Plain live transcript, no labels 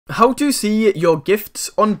How to see your gifts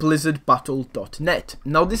on blizzardbattle.net.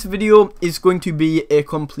 Now this video is going to be a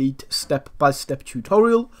complete step-by-step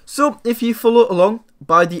tutorial, so if you follow along,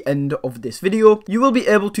 by the end of this video, you will be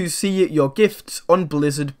able to see your gifts on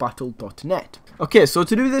blizzardbattle.net. Okay, so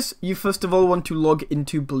to do this, you first of all want to log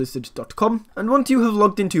into blizzard.com, and once you have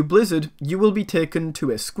logged into Blizzard, you will be taken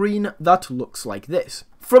to a screen that looks like this.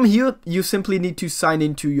 From here, you simply need to sign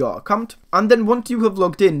into your account, and then once you have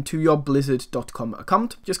logged in to your blizzard.com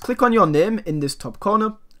account, just click on your name in this top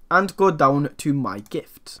corner, and go down to My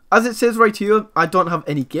Gifts. As it says right here, I don't have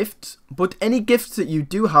any gifts, but any gifts that you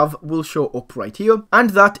do have will show up right here,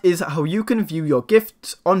 and that is how you can view your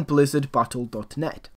gifts on blizzardbattle.net.